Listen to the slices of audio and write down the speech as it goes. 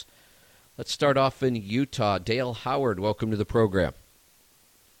Let's start off in Utah. Dale Howard, welcome to the program.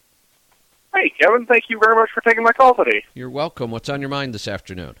 Hey, Kevin. Thank you very much for taking my call today. You're welcome. What's on your mind this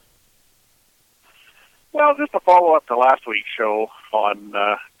afternoon? Well, just a follow-up to last week's show on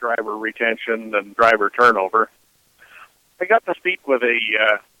driver retention and driver turnover. I got to speak with a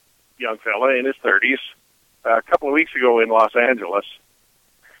young fella in his 30s a couple of weeks ago in Los Angeles.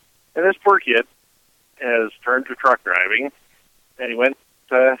 And this poor kid has turned to truck driving, and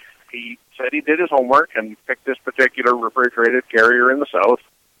he said he did his homework and picked this particular refrigerated carrier in the South.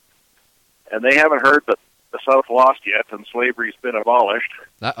 And they haven't heard that the South lost yet and slavery's been abolished.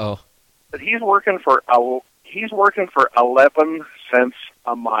 Uh-oh. But he's working for 11 cents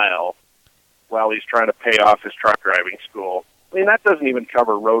a mile while he's trying to pay off his truck driving school. I mean, that doesn't even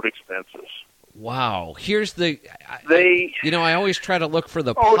cover road expenses. Wow. Here's the... I always try to look for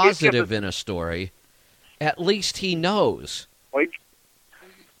the positive in a story. At least he knows.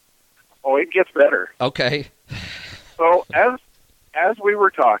 It gets better. Okay. So as we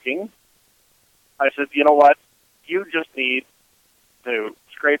were talking, I said, you know what? You just need to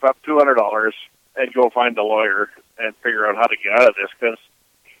scrape up $200 and go find a lawyer and figure out how to get out of this, because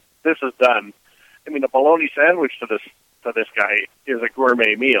this is done. I mean, a bologna sandwich to this guy is a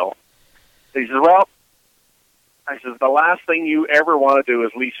gourmet meal. He says, the last thing you ever want to do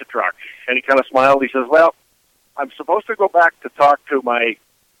is lease a truck. And he kind of smiled. He says, well, I'm supposed to go back to talk to my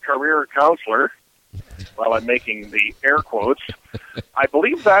career counselor while I'm making the air quotes. I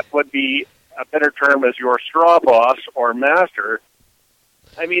believe that would be a better term as your straw boss or master.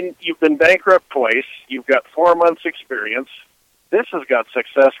 I mean, you've been bankrupt twice. You've got 4 months' experience. This has got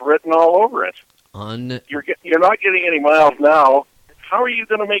success written all over it. You're not getting any miles now. How are you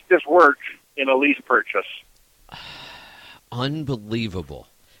going to make this work in a lease purchase? Unbelievable.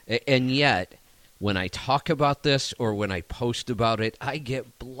 And yet, when I talk about this or when I post about it, I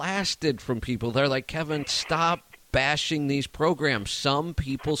get blasted from people. They're like, Kevin, stop bashing these programs. Some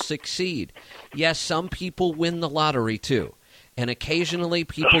people succeed. Yes, some people win the lottery too. And occasionally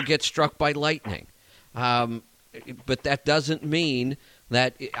people get struck by lightning. But that doesn't mean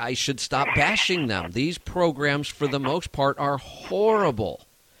that I should stop bashing them. These programs, for the most part, are horrible.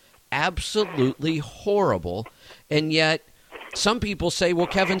 Absolutely horrible. And yet some people say, well,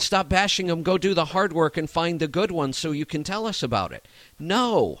 Kevin, stop bashing them. Go do the hard work and find the good ones so you can tell us about it.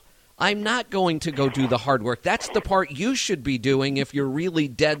 No, I'm not going to go do the hard work. That's the part you should be doing if you're really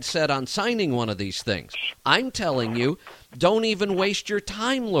dead set on signing one of these things. I'm telling you, don't even waste your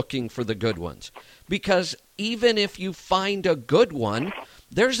time looking for the good ones. Because even if you find a good one,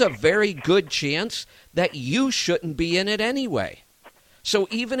 there's a very good chance that you shouldn't be in it anyway. So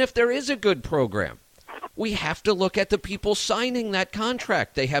even if there is a good program, we have to look at the people signing that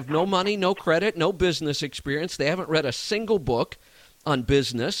contract. They have no money, no credit, no business experience. They haven't read a single book on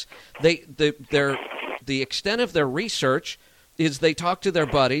business. The extent of their research is they talk to their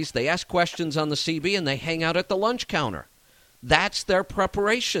buddies, they ask questions on the CB, and they hang out at the lunch counter. That's their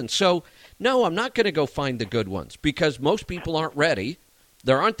preparation. So, no, I'm not going to go find the good ones because most people aren't ready.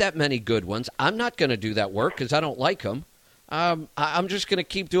 There aren't that many good ones. I'm not going to do that work because I don't like them. I'm just going to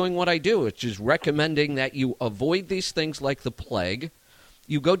keep doing what I do, which is recommending that you avoid these things like the plague.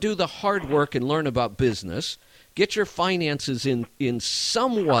 You go do the hard work and learn about business. Get your finances in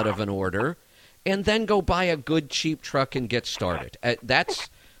somewhat of an order, and then go buy a good, cheap truck and get started.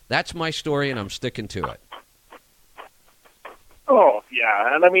 That's my story, and I'm sticking to it. Oh,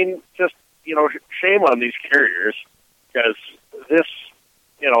 yeah. And I mean, just, shame on these carriers, because this,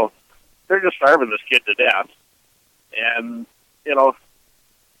 they're just starving this kid to death. And,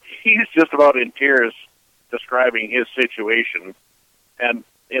 he's just about in tears describing his situation. And,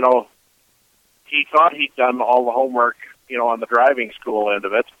 he thought he'd done all the homework, on the driving school end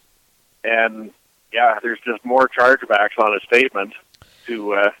of it. And, yeah, there's just more chargebacks on his statement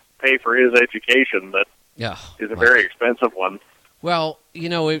to pay for his education that is a very expensive one. Well, if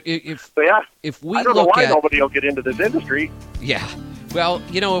we I don't know why nobody will get into this industry. Yeah. Well,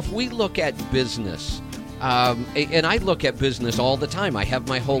 if we look at business, and I look at business all the time. I have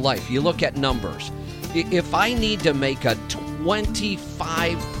my whole life. You look at numbers. If I need to make a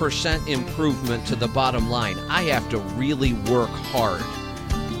 25% improvement to the bottom line, I have to really work hard.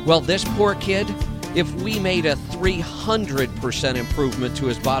 Well, this poor kid, if we made a 300% improvement to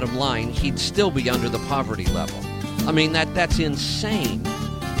his bottom line, he'd still be under the poverty level. I mean, that's insane.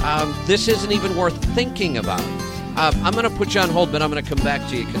 This isn't even worth thinking about. I'm going to put you on hold, but I'm going to come back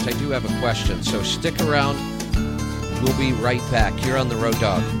to you because I do have a question. So stick around. We'll be right back here on The Road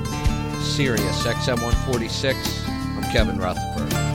Dog. Sirius XM 146. I'm Kevin Rutherford.